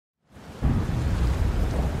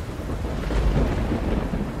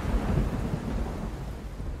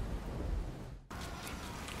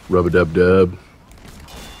Rub-a-dub-dub.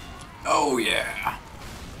 Oh yeah.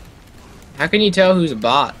 How can you tell who's a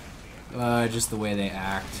bot? Just the way they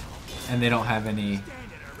act, and they don't have any,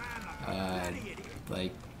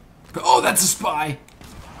 like. Oh, that's a spy.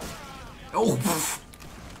 Oh. Pff.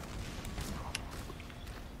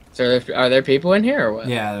 So are there people in here or what?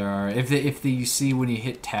 Yeah, there are. If you see when you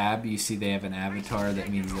hit tab, you see they have an avatar. That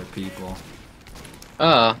means they're people.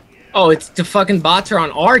 Oh, it's the fucking bots are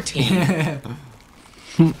on our team.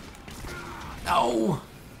 No.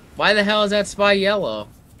 Why the hell is that spy yellow?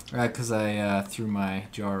 Right, because I threw my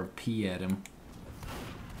jar of pee at him.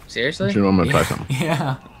 Seriously? You know, I'm gonna try something.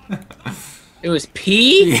 Yeah. It was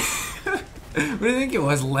pee? What do you think it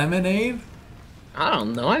was? Lemonade? I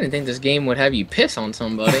don't know. I didn't think this game would have you piss on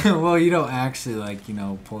somebody. Well, you don't actually, like, you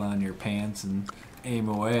know, pull down your pants and aim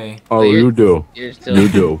away. Oh, you do. You're still... You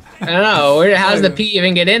do. I don't know. How's the pee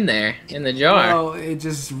even get in there? In the jar? Well, it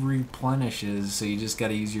just replenishes, so you just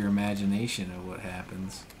gotta use your imagination of what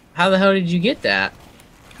happens. How the hell did you get that?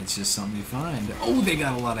 It's just something you find. Oh, they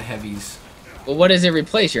got a lot of heavies. Well, what does it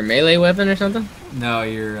replace? Your melee weapon or something? No,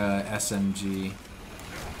 your SMG.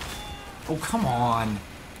 Oh, come on.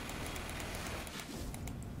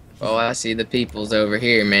 Oh, I see the people's over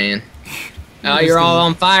here, man. Oh, you're all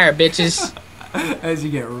on fire, bitches. As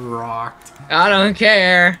you get rocked. I don't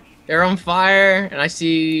care. They're on fire, and I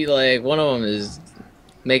see, like, one of them is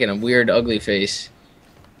making a weird, ugly face.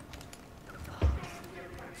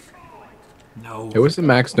 No. Hey, what's the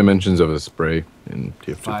max dimensions of a spray in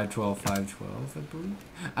TF2? 512, 512, I believe.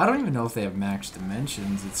 I don't even know if they have max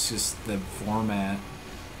dimensions. It's just the format.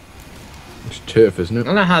 It's TIFF, isn't I it?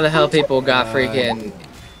 don't know how the hell people got freaking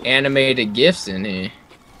animated GIFs in here.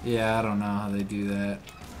 Yeah, I don't know how they do that.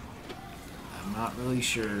 I'm not really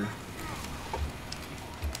sure.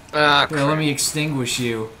 Ah, Here, let me extinguish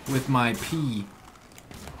you with my pee.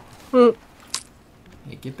 Uh.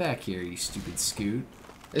 Hey, get back here, you stupid scoot.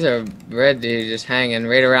 There's a red dude just hanging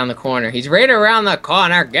right around the corner. He's right around the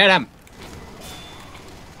corner. Get him.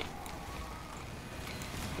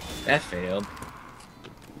 That failed.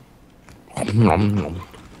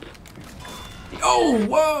 Oh,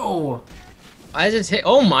 whoa! I just hit.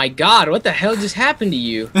 Oh my god! What the hell just happened to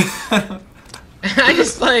you? I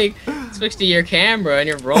just like switched to your camera and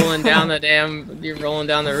you're rolling down the damn. You're rolling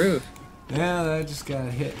down the roof. Yeah, I just got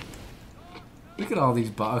hit. Look at all these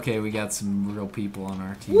okay, we got some real people on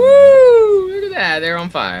our team. Woo! Look at that. They're on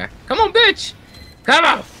fire. Come on, bitch! Come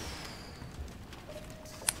on!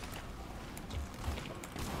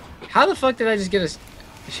 How the fuck did I just get a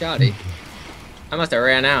shotty? I must have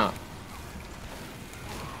ran out.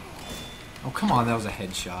 Oh, come on, that was a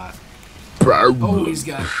headshot. Oh, he's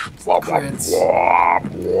got crits.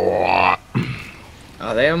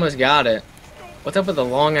 Oh, they almost got it. What's up with the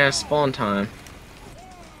long ass spawn time?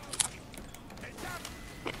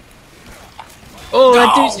 Oh,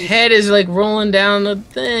 that dude's head is like rolling down the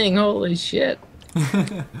thing. Holy shit.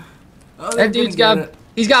 Oh, That dude's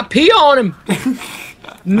he's got pee on him.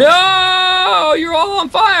 No, you're all on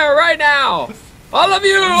fire right now. All of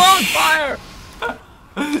you are on fire.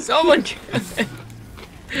 Someone.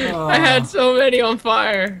 I had so many on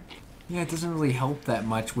fire. Yeah, it doesn't really help that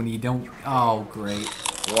much when you don't. Oh, great.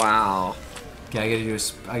 Wow. Okay,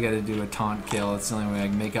 I gotta do a taunt kill. It's the only way I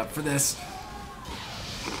can make up for this.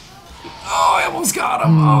 Oh, I almost got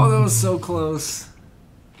him. Oh, that was so close.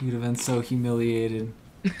 You'd have been so humiliated.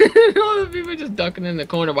 All the people just ducking in the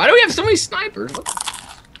corner. Why do we have so many snipers?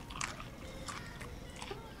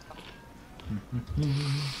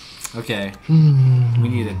 Okay, we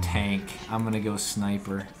need a tank. I'm gonna go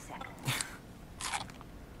sniper.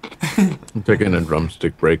 I'm taking a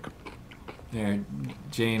drumstick break. There,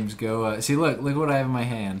 James, go. See, look what I have in my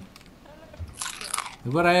hand.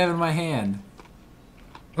 Look what I have in my hand.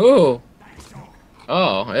 Ooh.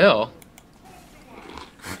 Oh, ew.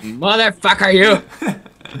 Motherfucker, you!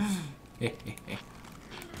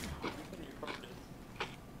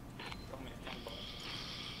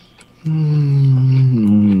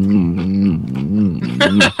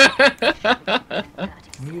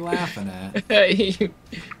 What are you laughing at?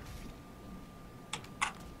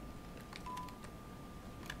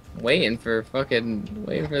 waiting for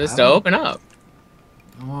this to open up.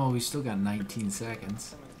 Oh, we still got 19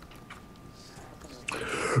 seconds.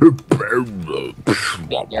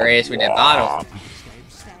 Your ass with that bottle.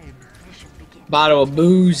 Bottle of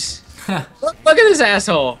booze. Look at this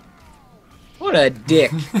asshole. What a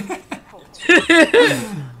dick.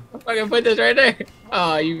 Fucking put this right there.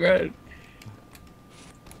 Oh, you run.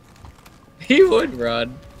 He would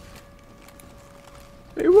run.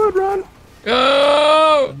 He would run.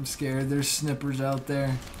 Go! I'm scared. There's snippers out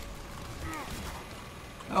there.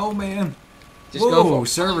 Oh man. Just go Whoa, for it.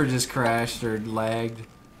 server just crashed or lagged.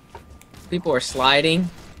 People are sliding.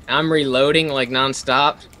 I'm reloading like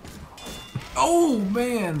non-stop. Oh,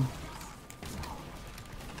 man.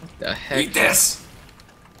 What the heck? Eat this!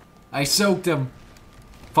 I soaked him.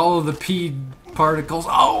 Follow the pee particles.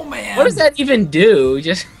 Oh, man. What does that even do?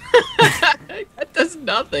 Just that does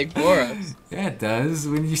nothing for us. Yeah, it does.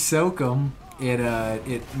 When you soak them,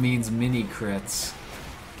 it means mini crits.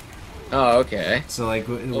 Oh, okay. So like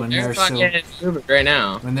Well, when they're they're fucking soaked, moving right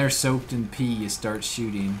now. when they're soaked in pee, you start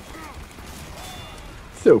shooting.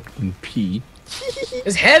 Soaked in pee.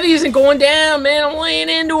 This heavy isn't going down, man. I'm laying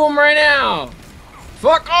into him right now.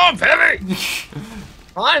 Fuck off, heavy!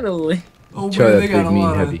 Finally. Oh Try man, that they big got a mean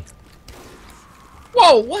lot heavy. of.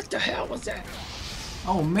 Whoa, what the hell was that?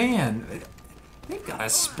 Oh man, they got a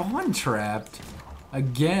spawn trapped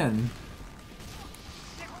again.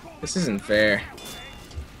 This isn't fair.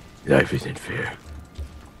 Life isn't fair.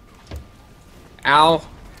 Ow.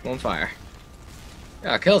 I'm on fire.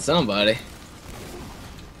 Yeah, I killed somebody.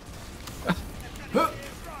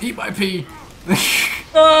 Eat my pee.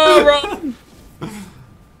 Oh, run!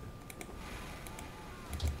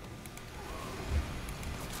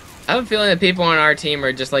 I have a feeling that people on our team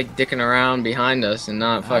are just like dicking around behind us and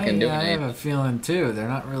not fucking doing I have anything. a feeling too. They're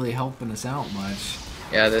not really helping us out much.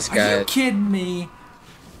 Yeah, this Are guy. you kidding me?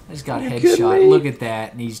 I just got Are you kidding headshot. me? Look at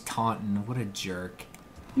that, and he's taunting. What a jerk.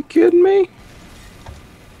 You kidding me?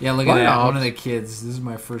 Yeah, look at that. Wow. One of the kids. This is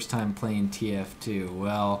my first time playing TF2.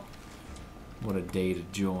 Well, what a day to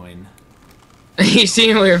join. You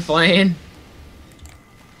seen we were playing?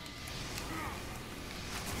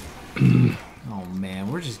 Oh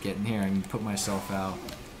man, we're just getting here. I can put myself out.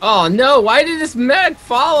 Oh no! Why did this medic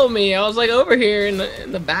follow me? I was like over here in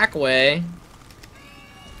the back way.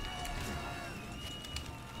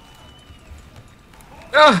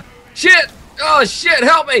 Oh shit! Oh shit!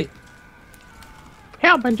 Help me!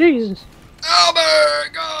 Help me, Jesus. Help me!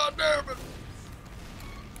 God damn it!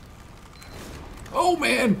 Oh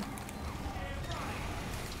man!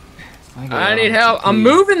 I need help. I'm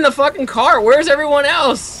moving the fucking cart. Where's everyone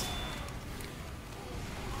else?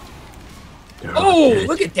 Oh,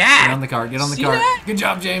 look at Get on that! the cart. Get on the See cart. that? Good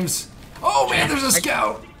job, James. Oh man, there's a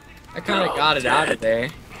scout. I kind of got it out of there.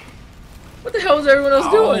 What the hell is everyone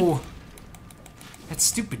else doing? Oh, that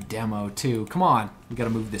stupid demo too. Come on, we gotta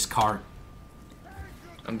move this cart.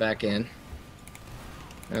 I'm back in.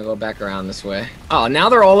 I'm gonna go back around this way. Oh, now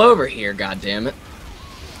they're all over here. God damn it!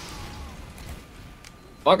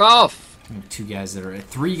 Fuck off! We have three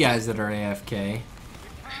guys that are AFK.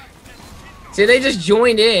 See, they just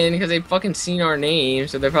joined in because they fucking seen our name,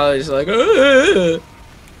 so they're probably just like, "Ugh,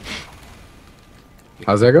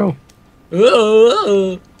 How's that go?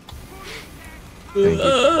 ugh, Thank you.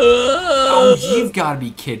 Oh, you've got to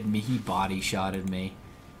be kidding me! He body shotted me.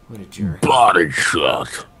 What a jerk! Body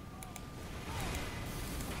shot.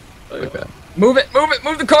 Like that. Move it,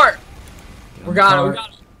 move the cart! Get on We're the gone,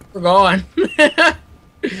 cart. we're gone.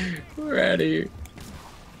 We're out of here.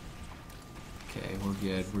 Okay, we're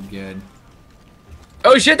good. We're good.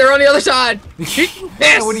 Oh shit, they're on the other side! He threw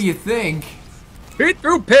piss! What do you think? He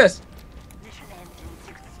threw piss!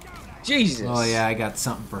 Jesus. Oh yeah, I got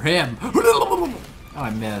something for him. Oh, I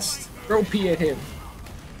missed. Throw pee at him.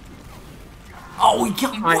 Oh, he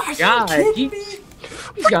got. My Are you God, kidding me?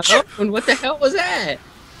 He got owned. What the hell was that?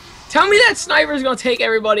 Tell me that sniper's gonna take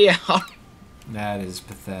everybody out. That is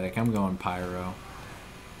pathetic. I'm going pyro.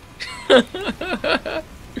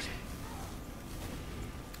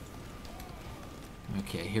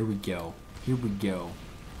 Okay, here we go. Here we go.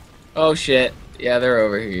 Oh shit. Yeah, they're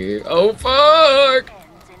over here. Oh fuck!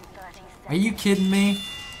 Are you kidding me?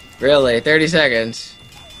 Really? 30 seconds.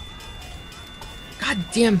 God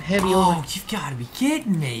damn heavy Oh, you've got to be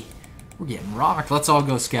kidding me. We're getting rocked. Let's all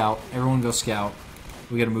go scout. Everyone go scout.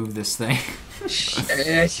 We got to move this thing.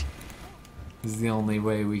 Shit. This is the only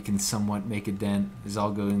way we can somewhat make a dent, is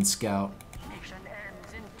all go and scout.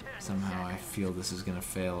 Somehow I feel this is going to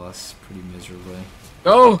fail us pretty miserably.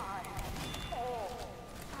 Go!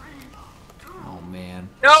 Oh, man.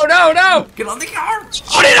 No, no, no! Get on the car!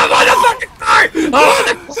 Put it up on the fucking cart! Oh,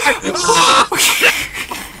 the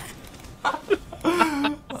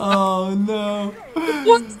Oh, no.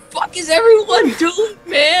 What the fuck is everyone doing,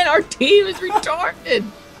 man? Our team is retarded.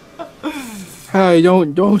 Hey,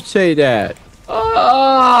 don't say that.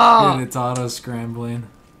 Oh, Dude, it's auto-scrambling.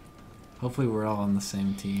 Hopefully we're all on the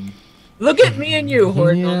same team. look at me and you,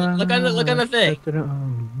 Horton. Look on the thing.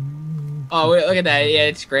 Oh, wait, look at that. Yeah,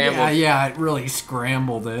 it scrambled. Yeah, it really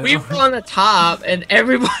scrambled it. We were on the top, and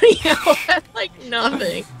everybody else had like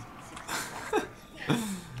nothing.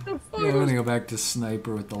 Yeah, I'm gonna go back to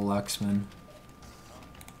sniper with the Luxman.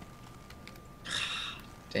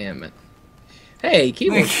 Damn it. Hey,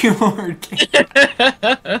 keyboard. The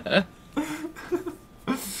keyboard.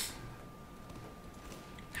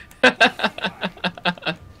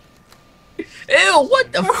 Ew,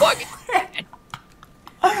 what the fuck?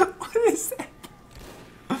 What is that?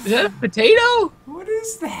 Is that a potato? What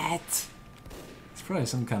is that? It's probably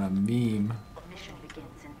some kind of meme. Mission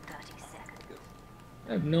begins in 30 seconds.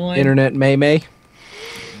 I have no idea. Internet May May.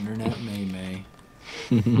 Internet May.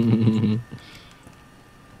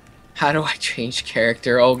 How do I change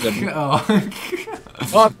character? Oh, good. Oh.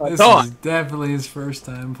 Fuck, This thought. is definitely his first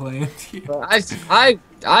time playing you.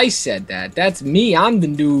 I said that. That's me. I'm the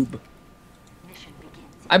noob. Mission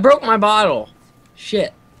begins. I broke my bottle.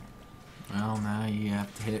 Shit. Well, now you have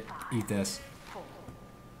to eat this. 4,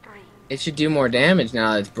 3, It should do more damage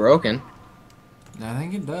now that it's broken. I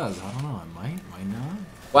think it does. I don't know. It might not.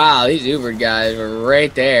 Wow, these Uber guys were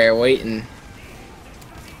right there waiting.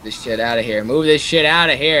 This shit out of here. Move this shit out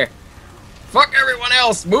of here. Fuck everyone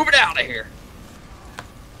else. Move it out of here.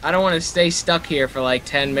 I don't want to stay stuck here for like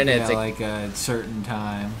 10 minutes. Yeah, like a certain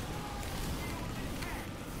time.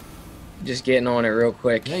 Just getting on it real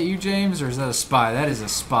quick. Is that you, James, or is that a spy? That is a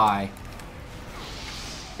spy.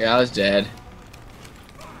 Yeah, I was dead.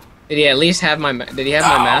 Did he at least have my? Did he have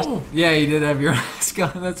my mask? Ow! Yeah, you did have your mask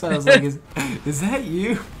on. That's why I was like, is that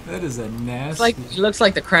you? That is a nasty. It's like it looks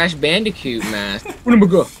like the Crash Bandicoot mask.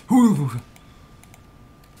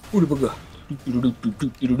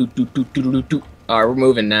 Alright, we're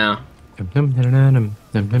moving now.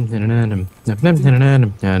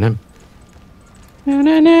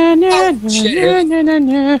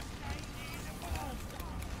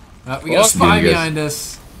 We got a spy Yeah, you guys- behind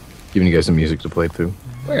us. Giving you guys some music to play through.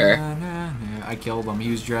 Where? I killed him. He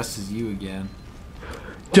was dressed as you again.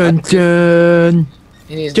 Dun dun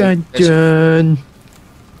He needs dun to- dun.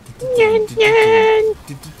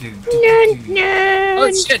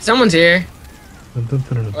 Oh shit! Someone's here.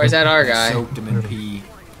 Or is that our guy? Soaked him in pee.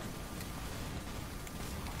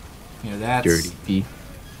 Yeah, that's Dirty pee.